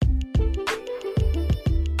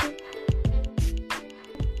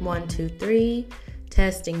1, 2, 3.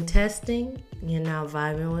 Testing, testing. You're now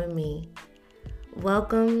vibing with me.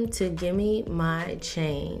 Welcome to Gimme My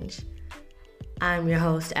Change. I'm your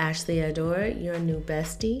host, Ashley Adore, your new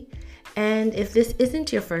bestie. And if this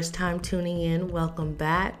isn't your first time tuning in, welcome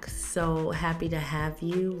back. So happy to have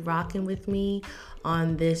you rocking with me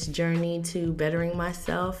on this journey to bettering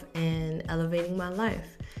myself and elevating my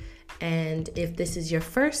life. And if this is your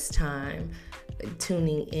first time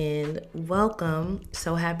tuning in, welcome.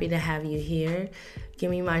 So happy to have you here.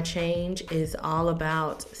 Gimme My Change is all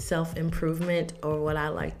about self-improvement, or what I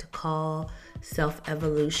like to call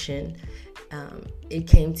self-evolution. It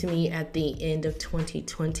came to me at the end of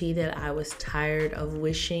 2020 that I was tired of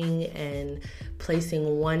wishing and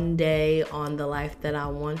placing one day on the life that I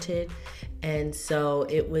wanted. And so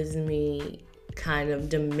it was me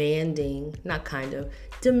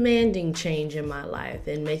demanding change in my life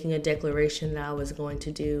and making a declaration that I was going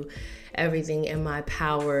to do everything in my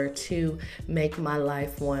power to make my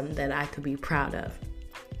life one that I could be proud of.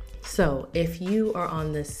 So if you are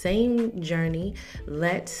on the same journey,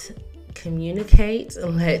 let's communicate.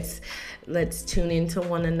 Let's tune into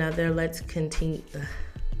one another. Let's continue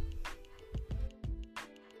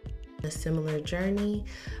a similar journey,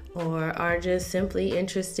 or are just simply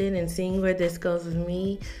interested in seeing where this goes with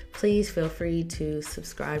me. Please feel free to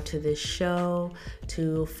subscribe to this show,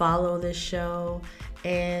 to follow this show,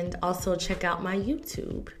 and also check out my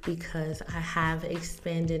YouTube, because I have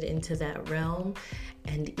expanded into that realm.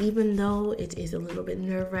 And even though it is a little bit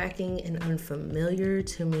nerve-wracking and unfamiliar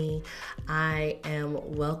to me, I am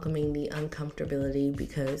welcoming the uncomfortability,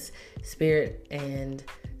 because Spirit and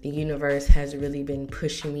the universe has really been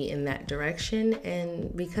pushing me in that direction.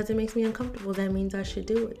 And because it makes me uncomfortable, that means I should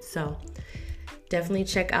do it. So definitely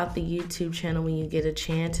check out the YouTube channel when you get a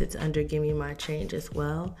chance. It's under Gimme My Change as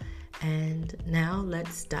well. And now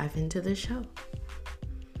let's dive into the show.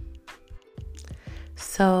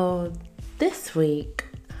 So this week,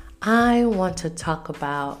 I want to talk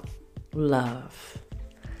about love.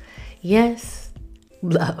 Yes,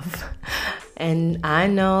 love. And I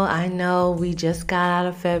know we just got out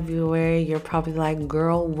of February. You're probably like,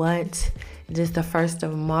 girl, what? It is the 1st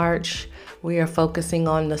of March. We are focusing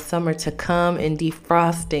on the summer to come and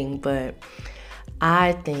defrosting. But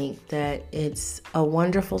I think that it's a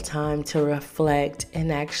wonderful time to reflect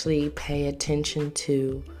and actually pay attention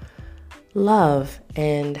to love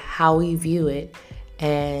and how we view it,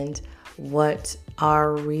 and what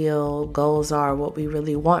our real goals are, what we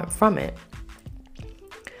really want from it.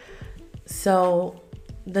 So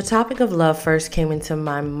the topic of love first came into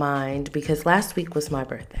my mind because last week was my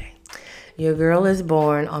birthday. Your girl is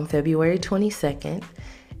born on February 22nd,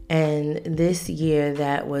 and this year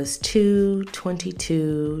that was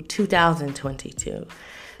 2022.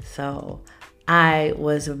 So I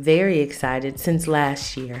was very excited since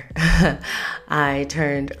last year. I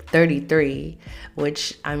turned 33,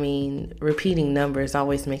 which, repeating numbers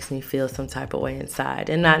always makes me feel some type of way inside,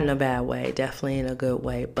 and not in a bad way, definitely in a good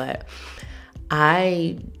way. But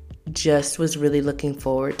I just was really looking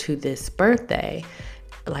forward to this birthday,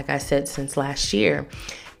 like I said, since last year.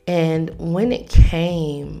 And when it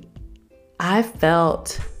came, I'd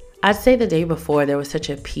say the day before, there was such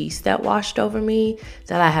a peace that washed over me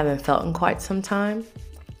that I haven't felt in quite some time.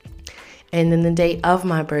 And then the day of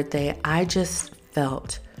my birthday, I just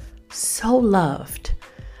felt so loved.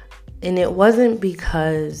 And it wasn't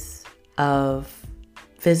because of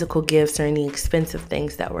physical gifts or any expensive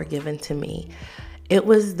things that were given to me. It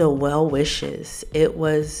was the well wishes. It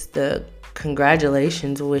was the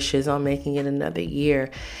congratulations wishes on making it another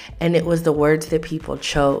year. And it was the words that people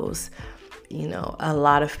chose. A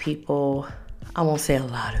lot of people, I won't say a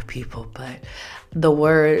lot of people, but the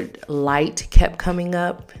word light kept coming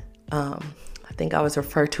up. I think I was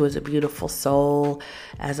referred to as a beautiful soul,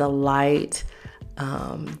 as a light,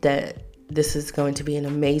 that this is going to be an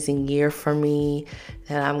amazing year for me,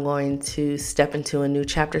 that I'm going to step into a new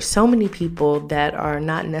chapter. So many people that are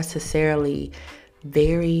not necessarily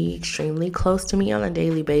very extremely close to me on a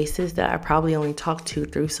daily basis, that I probably only talk to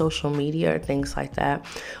through social media or things like that,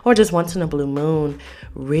 or just once in a blue moon,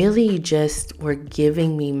 really just were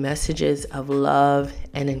giving me messages of love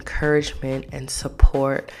and encouragement and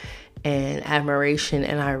support and admiration.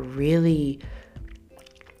 And I really,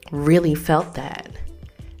 really felt that.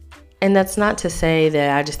 And that's not to say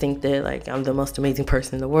that I just think that I'm the most amazing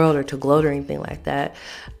person in the world, or to gloat or anything like that.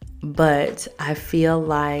 But I feel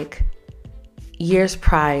like years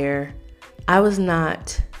prior, I was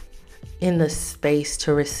not in the space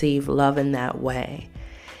to receive love in that way.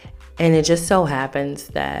 And it just so happens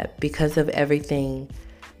that because of everything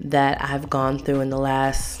that I've gone through in the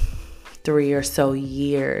last 3 or so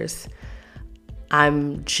years,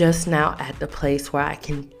 I'm just now at the place where I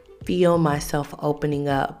can feel myself opening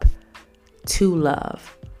up to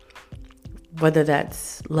love, whether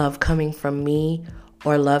that's love coming from me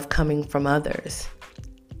or love coming from others.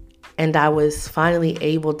 And I was finally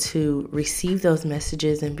able to receive those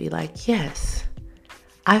messages and be like, yes,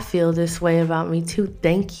 I feel this way about me too.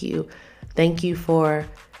 Thank you. Thank you for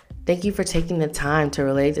taking the time to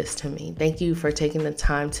relay this to me. Thank you for taking the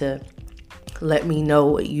time to let me know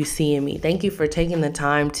what you see in me. Thank you for taking the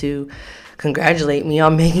time to congratulate me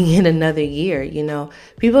on making it another year.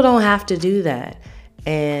 People don't have to do that.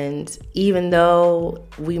 And even though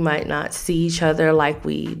we might not see each other like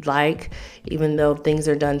we'd like, even though things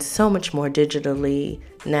are done so much more digitally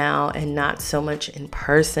now and not so much in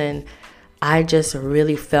person, I just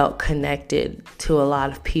really felt connected to a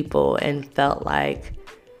lot of people and felt like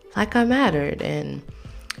I mattered and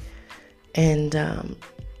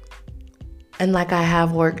like I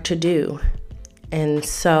have work to do. And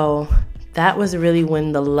so that was really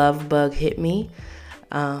when the love bug hit me.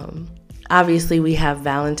 Obviously, we have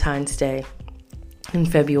Valentine's Day in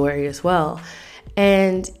February as well.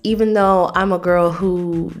 And even though I'm a girl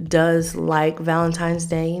who does like Valentine's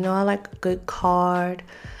Day, I like a good card.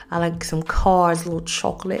 I like some cards, little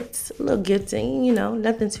chocolates, a little gifting,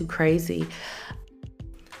 nothing too crazy.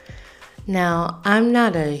 Now, I'm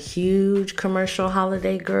not a huge commercial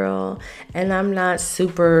holiday girl, and I'm not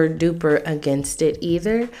super duper against it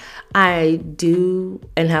either. I do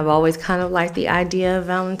and have always kind of liked the idea of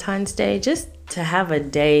Valentine's Day, just to have a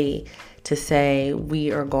day to say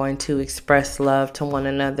we are going to express love to one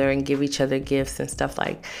another and give each other gifts and stuff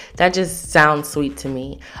like that. Just sounds sweet to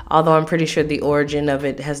me, although I'm pretty sure the origin of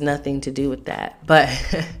it has nothing to do with that. But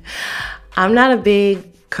I'm not a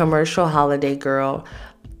big commercial holiday girl.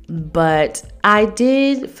 But I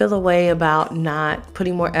did feel a way about not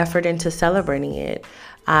putting more effort into celebrating it.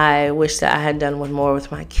 I wish that I had done one more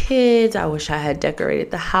with my kids. I wish I had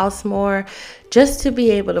decorated the house more, just to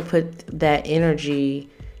be able to put that energy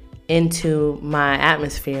into my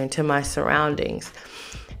atmosphere, into my surroundings.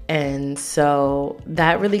 And so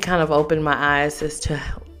that really kind of opened my eyes to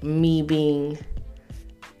me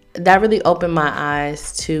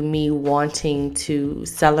wanting to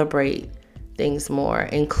celebrate things more,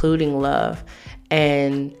 including love,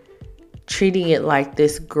 and treating it like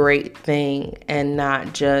this great thing and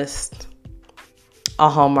not just a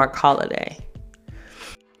Hallmark holiday.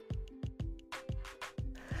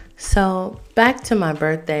 So back to my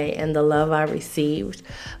birthday and the love I received.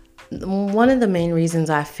 One of the main reasons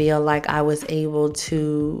I feel like I was able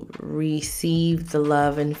to receive the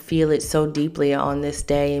love and feel it so deeply on this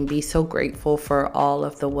day and be so grateful for all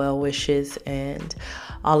of the well wishes and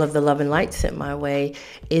all of the love and light sent my way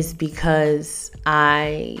is because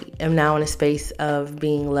I am now in a space of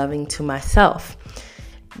being loving to myself.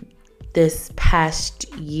 This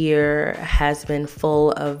past year has been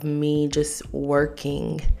full of me just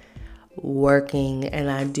working,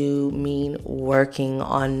 and I do mean working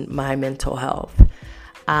on my mental health.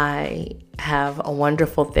 I have a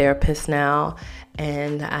wonderful therapist now,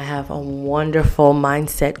 and I have a wonderful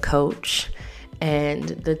mindset coach. And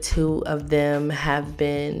the two of them have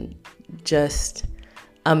been just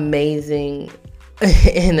amazing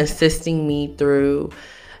in assisting me through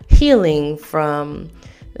healing from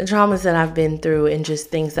the traumas that I've been through and just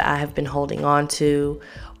things that I have been holding on to,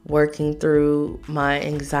 working through my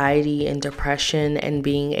anxiety and depression and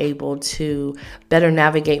being able to better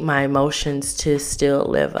navigate my emotions to still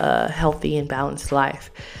live a healthy and balanced life.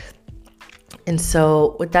 And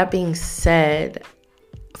so with that being said,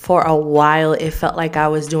 for a while, it felt like I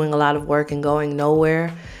was doing a lot of work and going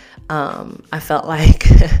nowhere. I felt like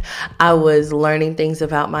I was learning things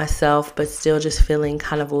about myself, but still just feeling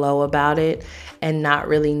kind of low about it and not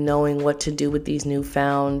really knowing what to do with these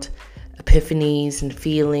newfound epiphanies and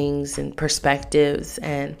feelings and perspectives.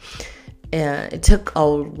 And it took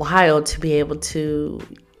a while to be able to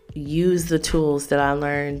use the tools that I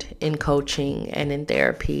learned in coaching and in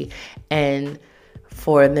therapy and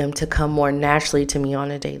for them to come more naturally to me on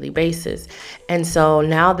a daily basis. And so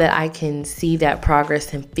now that I can see that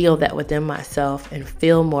progress and feel that within myself and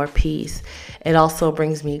feel more peace, it also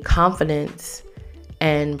brings me confidence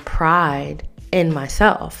and pride in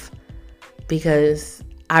myself, because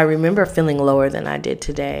I remember feeling lower than I did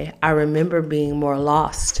today. I remember being more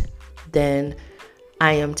lost than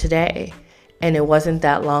I am today. And it wasn't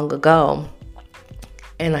that long ago.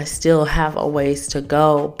 And I still have a ways to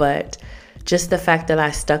go, but just the fact that I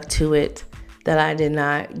stuck to it, that I did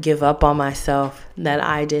not give up on myself, that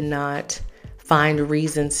I did not find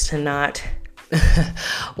reasons to not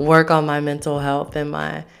work on my mental health and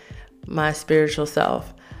my spiritual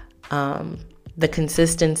self. The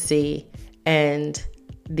consistency And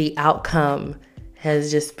the outcome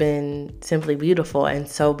has just been simply beautiful. And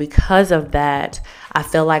so because of that, I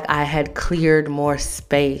feel like I had cleared more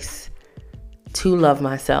space to love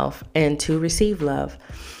myself and to receive love.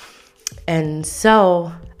 And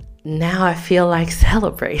so now I feel like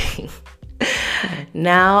celebrating.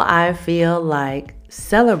 Now I feel like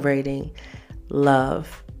celebrating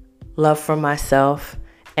love from myself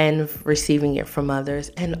and receiving it from others.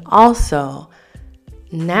 And also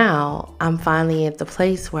now I'm finally at the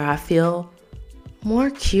place where I feel more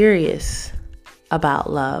curious about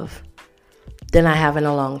love than I have in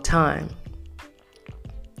a long time.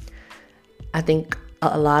 I think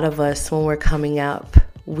a lot of us, when we're coming up,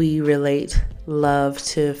 we relate love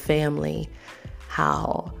to family,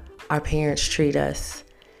 how our parents treat us,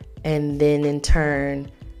 and then in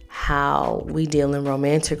turn, how we deal in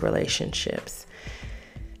romantic relationships.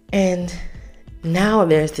 And now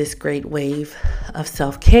there's this great wave of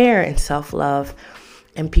self-care and self-love,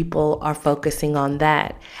 and people are focusing on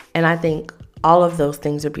that. And I think all of those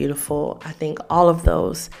things are beautiful. I think all of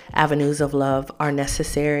those avenues of love are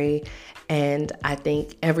necessary, and I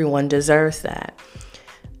think everyone deserves that.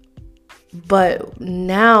 But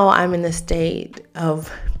now I'm in a state of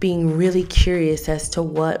being really curious as to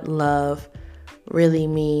what love really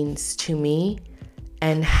means to me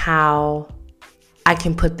and how I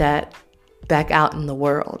can put that back out in the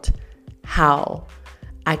world, how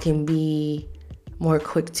I can be more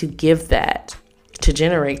quick to give that, to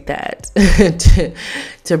generate that,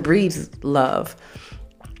 to breathe love.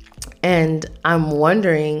 And I'm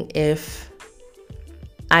wondering if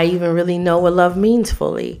I even really know what love means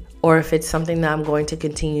fully, or if it's something that I'm going to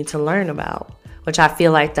continue to learn about, which I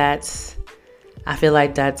feel like that's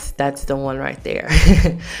the one right there.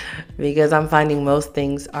 Because I'm finding most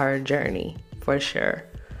things are a journey, for sure.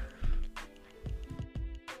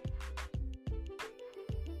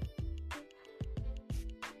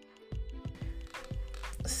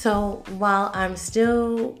 So while I'm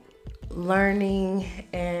still learning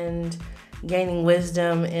and gaining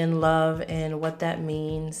wisdom in love and what that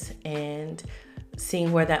means and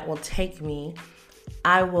seeing where that will take me,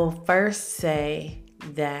 I will first say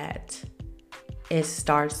that it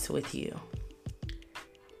starts with you.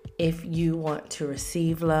 If you want to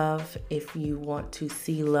receive love, if you want to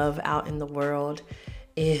see love out in the world,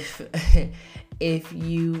 if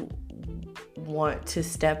you want to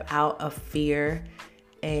step out of fear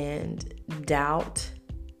and doubt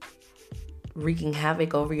wreaking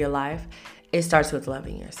havoc over your life, it starts with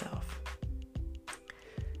loving yourself.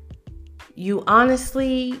 You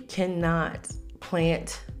honestly cannot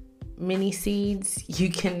plant many seeds.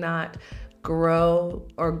 You cannot grow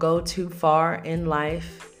or go too far in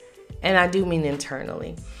life, and I do mean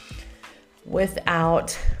internally,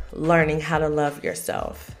 without learning how to love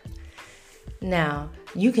yourself. Now,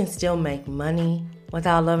 you can still make money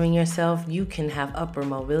without loving yourself. You can have upper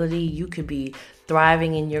mobility. You could be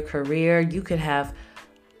thriving in your career. You could have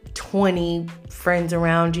 20 friends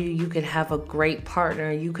around you. You could have a great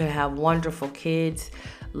partner. You could have wonderful kids,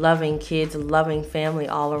 loving family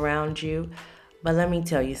all around you. But let me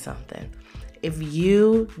tell you something. If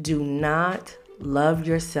you do not love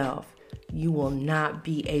yourself, you will not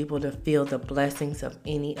be able to feel the blessings of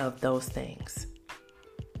any of those things.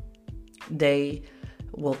 They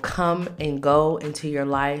will come and go into your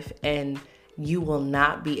life, and you will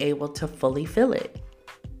not be able to fully feel it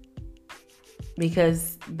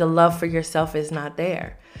because the love for yourself is not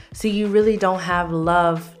there. So you really don't have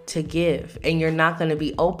love to give, and you're not going to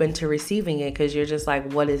be open to receiving it because you're just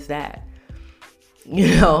like, what is that? You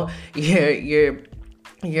know,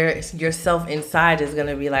 yourself inside is going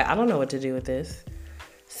to be like, I don't know what to do with this.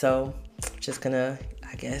 So just going to,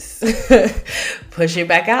 I guess, push it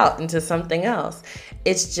back out into something else.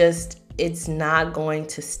 It's not going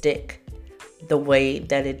to stick the way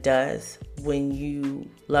that it does when you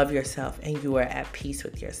love yourself and you are at peace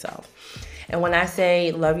with yourself. And when I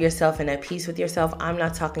say love yourself and at peace with yourself, I'm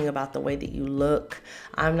not talking about the way that you look.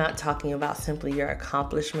 I'm not talking about simply your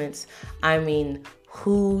accomplishments. I mean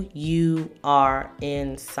who you are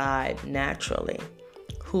inside naturally,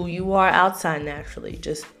 who you are outside naturally,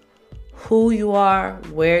 just who you are,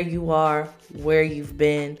 where you've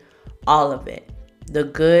been, all of it. The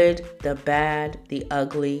good, the bad, the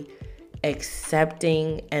ugly,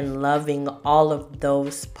 accepting and loving all of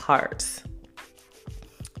those parts.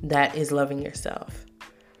 That is loving yourself.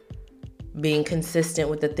 Being consistent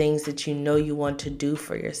with the things that you know you want to do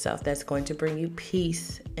for yourself. That's going to bring you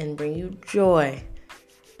peace and bring you joy.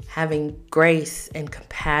 Having grace and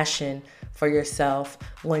compassion for yourself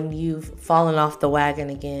when you've fallen off the wagon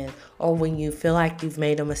again, or when you feel like you've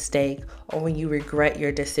made a mistake, or when you regret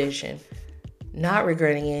your decision. not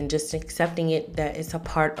regretting it and just accepting it that it's a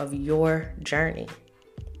part of your journey.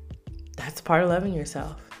 That's part of loving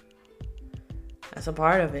yourself. That's a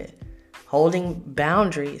part of it. Holding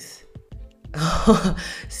boundaries.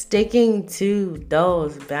 Sticking to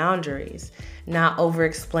those boundaries. Not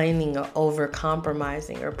over-explaining or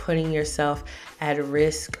over-compromising or putting yourself at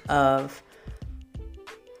risk of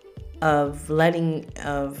letting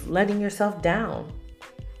yourself down.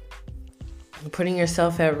 Putting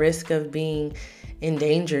yourself at risk of being in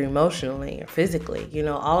danger emotionally or physically.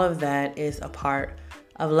 All of that is a part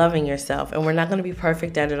of loving yourself. And we're not going to be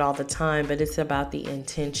perfect at it all the time, but it's about the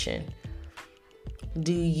intention.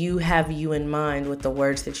 Do you have you in mind with the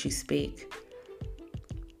words that you speak?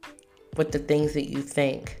 With the things that you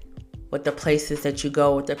think? With the places that you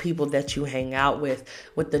go? With the people that you hang out with?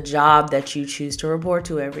 With the job that you choose to report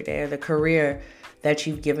to every day? Or the career that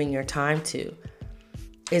you've given your time to?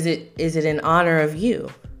 Is it in honor of you?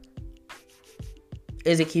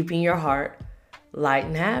 Is it keeping your heart light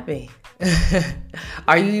and happy?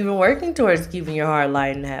 Are you even working towards keeping your heart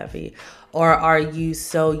light and happy? Or are you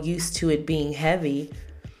so used to it being heavy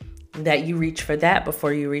that you reach for that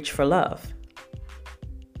before you reach for love?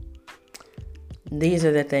 These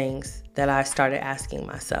are the things that I started asking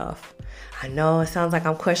myself. I know it sounds like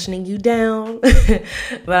I'm questioning you down,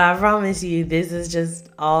 but I promise you this is just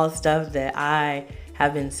all stuff that I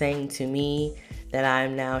have been saying to me that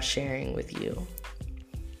I'm now sharing with you.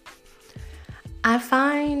 I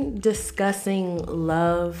find discussing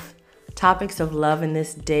love, topics of love in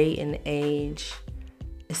this day and age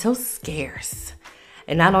is so scarce.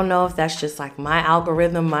 And I don't know if that's just like my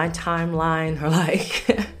algorithm, my timeline, or like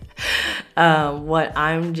what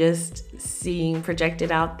I'm just seeing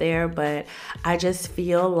projected out there. But I just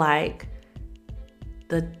feel like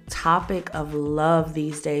the topic of love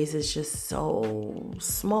these days is just so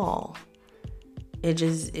small. It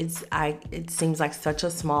seems like such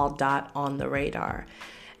a small dot on the radar.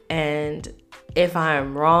 And if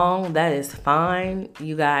I'm wrong, that is fine.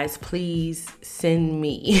 You guys, please send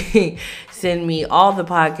me all the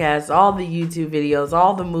podcasts, all the YouTube videos,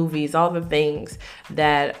 all the movies, all the things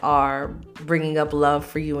that are bringing up love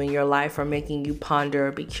for you in your life or making you ponder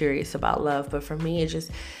or be curious about love. But for me, it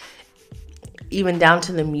just, even down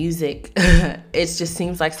to the music, it just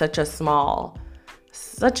seems like such a smaller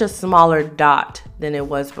dot than it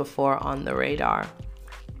was before on the radar.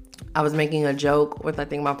 I was making a joke with, I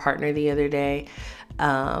think, my partner the other day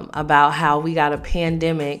about how we got a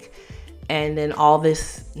pandemic and then all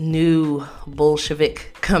this new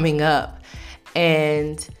Bolshevik coming up.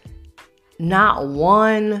 And not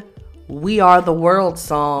one We Are the World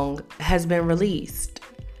song has been released.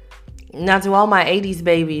 Now, to all my 80s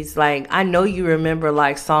babies, like, I know you remember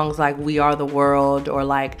like songs like We Are the World, or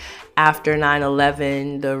like after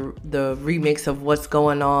 9/11, the remix of What's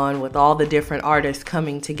Going On, with all the different artists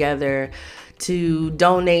coming together to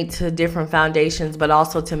donate to different foundations, but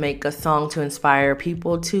also to make a song to inspire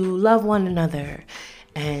people to love one another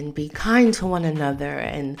and be kind to one another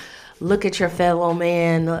and look at your fellow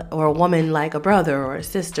man or woman like a brother or a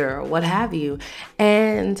sister or what have you.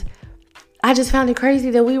 And I just found it crazy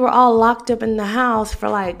that we were all locked up in the house for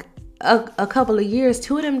like a couple of years,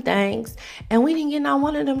 2 of them things, and we didn't get not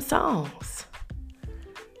one of them songs.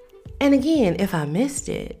 And again, if I missed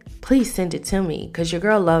it, please send it to me, because your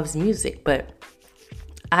girl loves music, but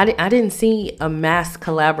I didn't see a mass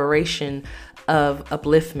collaboration of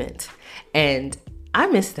upliftment, and I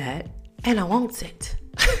missed that, and I want it.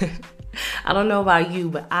 I don't know about you,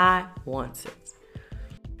 but I want it.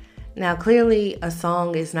 Now, clearly, a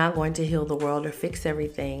song is not going to heal the world or fix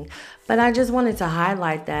everything, but I just wanted to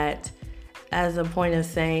highlight that as a point of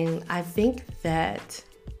saying, I think that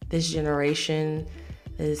this generation,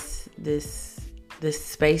 this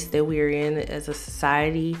space that we're in as a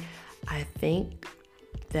society, I think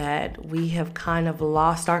that we have kind of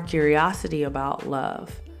lost our curiosity about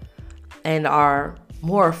love and are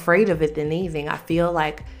more afraid of it than anything. I feel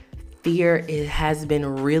like fear has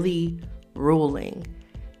been really ruling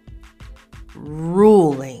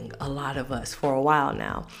a lot of us for a while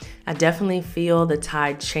now. I definitely feel the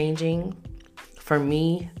tide changing. For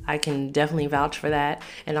me, I can definitely vouch for that.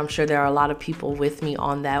 And I'm sure there are a lot of people with me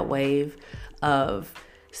on that wave of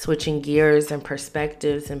switching gears and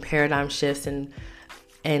perspectives and paradigm shifts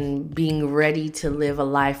and being ready to live a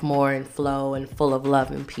life more in flow and full of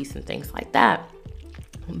love and peace and things like that.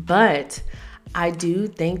 But I do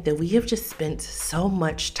think that we have just spent so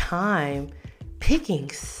much time picking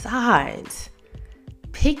sides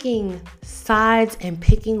and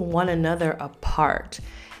picking one another apart.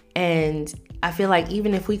 And I feel like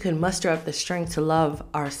even if we could muster up the strength to love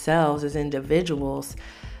ourselves as individuals,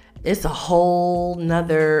 it's a whole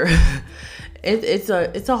nother it's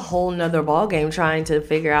a whole nother ball game trying to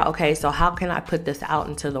figure out, okay, so how can I put this out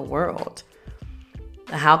into the world?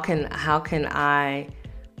 How can I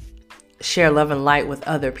share love and light with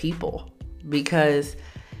other people? Because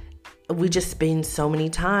we just spend so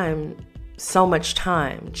much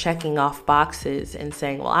time checking off boxes and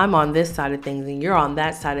saying, well, I'm on this side of things and you're on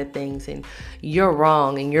that side of things, and you're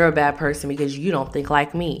wrong and you're a bad person because you don't think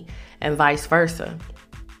like me, and vice versa.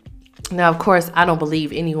 Now, of course, I don't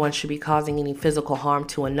believe anyone should be causing any physical harm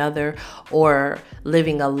to another or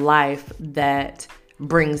living a life that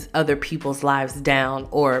brings other people's lives down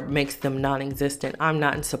or makes them non-existent. I'm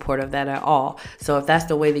not in support of that at all. So if that's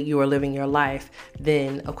the way that you are living your life,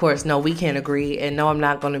 then of course, no, we can't agree. And no, I'm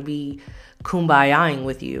not going to be kumbayaing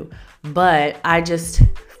with you. But I just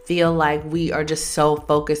feel like we are just so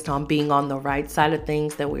focused on being on the right side of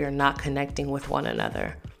things that we are not connecting with one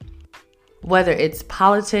another. Whether it's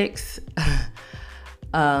politics,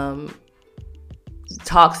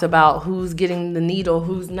 talks about who's getting the needle,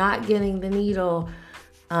 who's not getting the needle,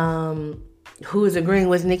 who is agreeing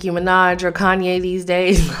with Nicki Minaj or Kanye these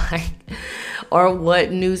days, like, or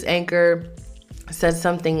what news anchor said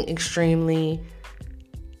something extremely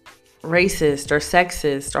racist or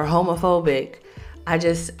sexist or homophobic.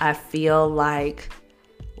 I feel like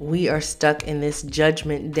we are stuck in this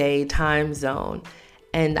Judgment Day time zone.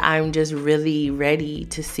 And I'm just really ready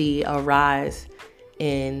to see a rise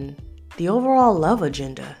in the overall love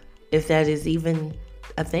agenda, if that is even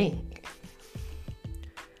a thing.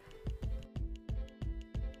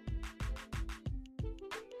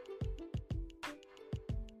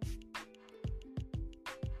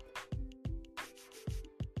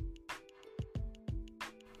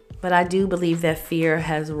 But I do believe that fear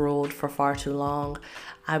has ruled for far too long.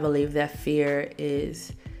 I believe that fear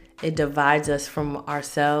it divides us from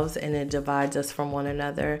ourselves and it divides us from one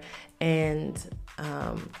another. And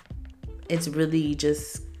it's really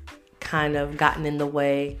just kind of gotten in the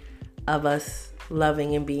way of us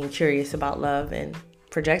loving and being curious about love and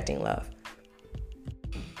projecting love.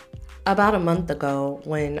 About a month ago,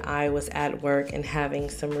 when I was at work and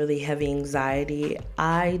having some really heavy anxiety,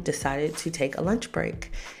 I decided to take a lunch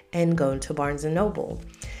break and go to Barnes & Noble.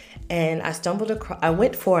 And I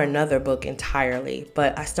went for another book entirely,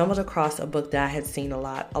 but I stumbled across a book that I had seen a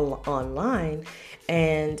lot online,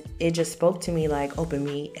 and it just spoke to me like, open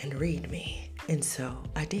me and read me. And so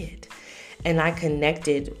I did. And I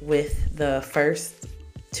connected with the first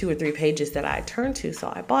 2 or 3 pages that I turned to,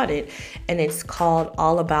 so I bought it. And it's called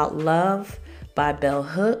All About Love by Bell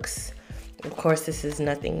Hooks. Of course, this is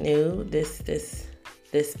nothing new. This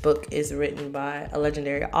book is written by a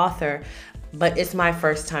legendary author, but it's my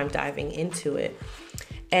first time diving into it.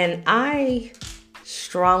 And I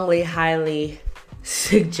strongly, highly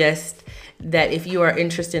suggest that if you are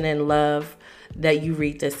interested in love, that you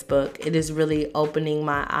read this book. It is really opening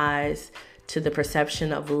my eyes to the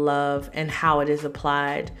perception of love and how it is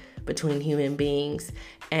applied between human beings,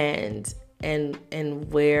 and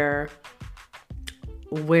where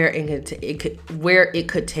it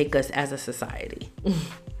could take us as a society.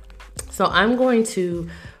 So I'm going to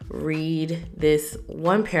read this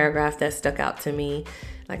one paragraph that stuck out to me.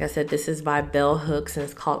 Like I said, this is by Bell Hooks and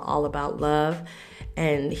it's called All About Love.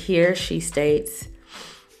 And here she states,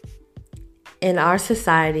 in our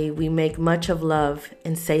society, we make much of love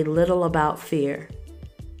and say little about fear.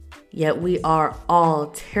 Yet we are all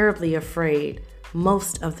terribly afraid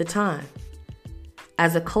most of the time.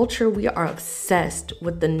 As a culture, we are obsessed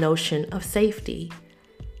with the notion of safety.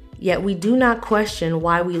 Yet we do not question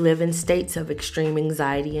why we live in states of extreme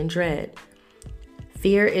anxiety and dread.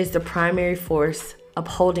 Fear is the primary force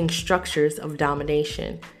upholding structures of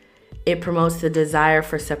domination. It promotes the desire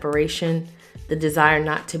for separation, the desire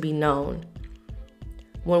not to be known.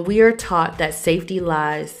 When we are taught that safety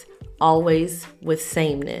lies always with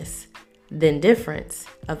sameness, then difference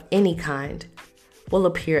of any kind will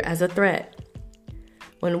appear as a threat.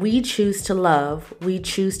 When we choose to love, we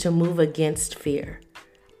choose to move against fear,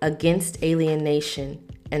 against alienation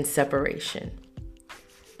and separation.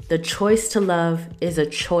 The choice to love is a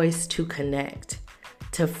choice to connect,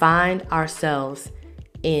 to find ourselves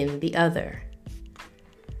in the other.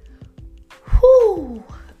 Whew.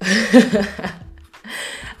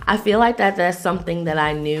 I feel like that's something that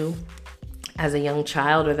I knew as a young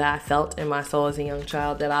child, or that I felt in my soul as a young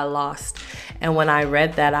child, that I lost. And when I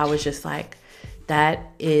read that, I was just like,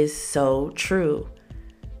 that is so true.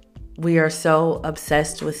 We are so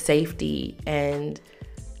obsessed with safety and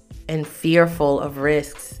fearful of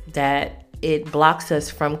risks that it blocks us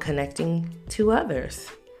from connecting to others.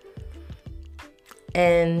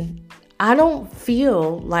 And I don't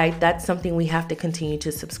feel like that's something we have to continue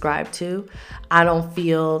to subscribe to. I don't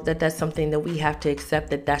feel that that's something that we have to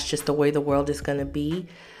accept, that that's just the way the world is going to be.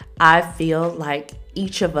 I feel like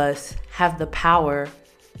each of us have the power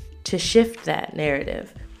to shift that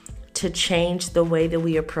narrative, to change the way that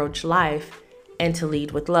we approach life, and to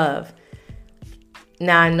lead with love.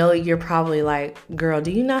 Now, I know you're probably like, girl,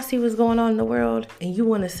 do you not see what's going on in the world? And you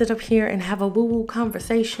want to sit up here and have a woo-woo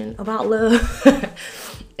conversation about love?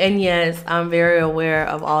 And yes, I'm very aware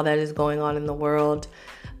of all that is going on in the world,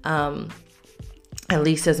 at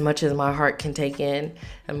least as much as my heart can take in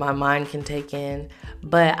and my mind can take in.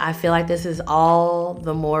 But I feel like this is all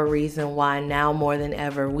the more reason why now more than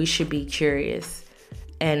ever, we should be curious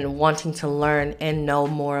and wanting to learn and know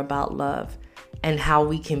more about love and how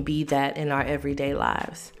we can be that in our everyday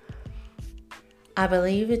lives. I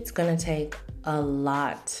believe it's going to take a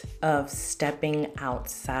lot of stepping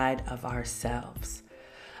outside of ourselves,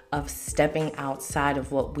 of stepping outside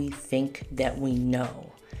of what we think that we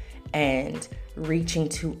know, and reaching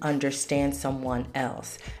to understand someone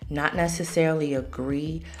else. Not necessarily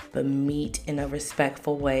agree, but meet in a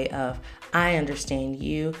respectful way of, I understand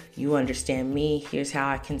you, you understand me, here's how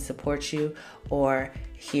I can support you, or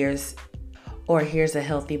here's a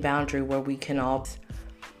healthy boundary where we can all,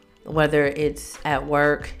 whether it's at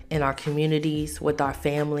work, in our communities, with our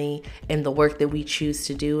family, in the work that we choose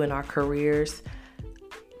to do in our careers,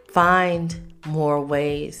 find more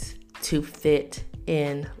ways to fit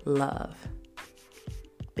in love.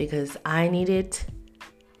 Because I need it,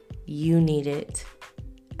 you need it,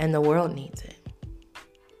 and the world needs it.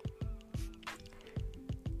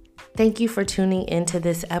 Thank you for tuning into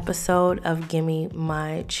this episode of Gimme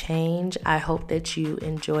My Change. I hope that you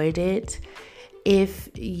enjoyed it. If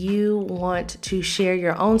you want to share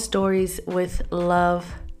your own stories with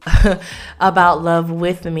love, about love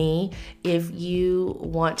with me, if you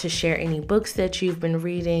want to share any books that you've been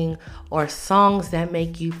reading or songs that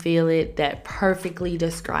make you feel it, that perfectly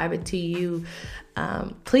describe it to you,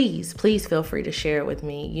 please feel free to share it with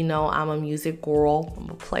me. You know, I'm a music girl, I'm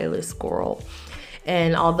a playlist girl.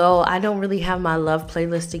 And although I don't really have my love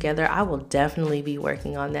playlist together, I will definitely be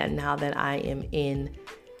working on that now that I am in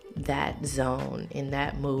that zone, in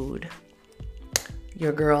that mood.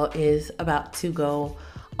 Your girl is about to go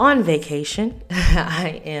on vacation.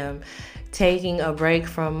 I am taking a break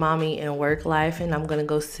from mommy and work life, and I'm going to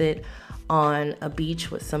go sit on a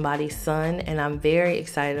beach with somebody's son, and I'm very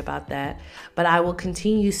excited about that. But I will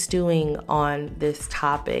continue stewing on this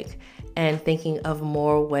topic and thinking of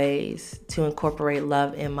more ways to incorporate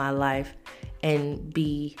love in my life and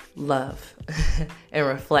be love and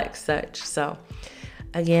reflect such. So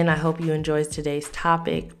again, I hope you enjoyed today's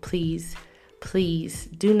topic. Please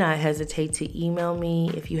do not hesitate to email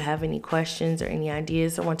me if you have any questions or any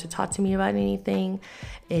ideas or want to talk to me about anything.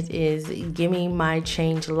 It is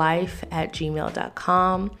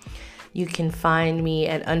gimmemychangelife@gmail.com. You can find me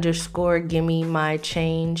at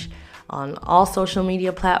 _gimmemychange on all social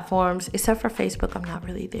media platforms, except for Facebook. I'm not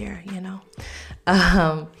really there, you know.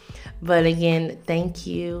 But again, thank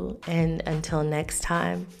you. And until next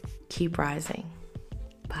time, keep rising.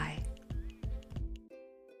 Bye.